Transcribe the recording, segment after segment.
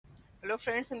Hello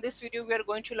friends, in this video we are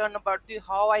going to learn about the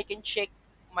how I can check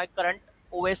my current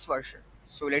OS version.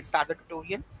 So let's start the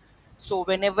tutorial. So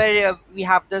whenever we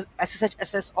have the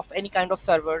SSH of any kind of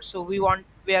server, so we are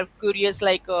curious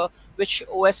like which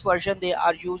OS version they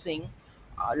are using,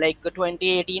 like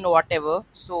 2018 or whatever.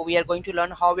 So we are going to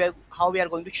learn how we are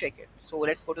going to check it. So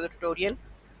let's go to the tutorial.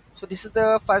 So this is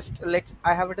the first. Let's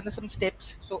I have written some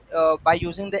steps. So by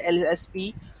using the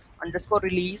lsp underscore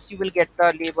release, you will get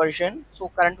the version. So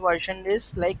current version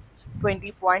is like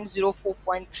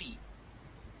 20.04.3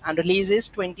 and release is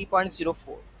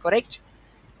 20.04, correct?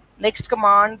 Next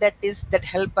command that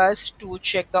help us to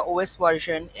check the OS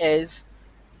version is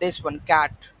this one,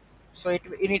 cat. So it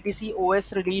in etc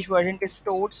OS release version is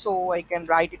stored, so I can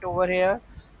write it over here.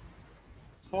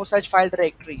 No such file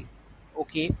directory.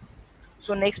 Okay.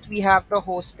 So next we have the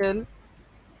hostel.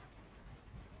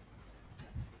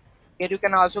 Here you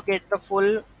can also get the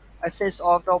full access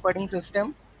of the operating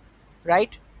system,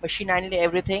 right? Machine ID,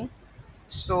 everything.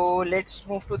 So let's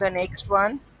move to the next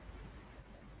one.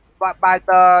 By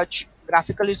the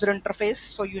graphical user interface,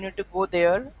 so you need to go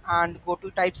there and go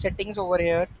to type settings over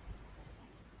here.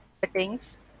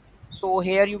 Settings. So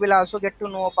here you will also get to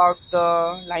know about the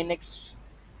Linux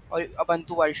or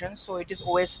Ubuntu version. So it is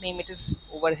OS name, it is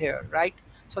over here, right?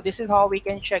 So this is how we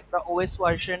can check the OS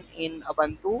version in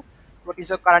Ubuntu. What is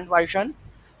the current version?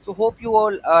 So hope you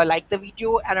all like the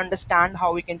video and understand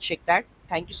how we can check that.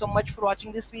 Thank you so much for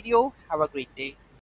watching this video. Have a great day.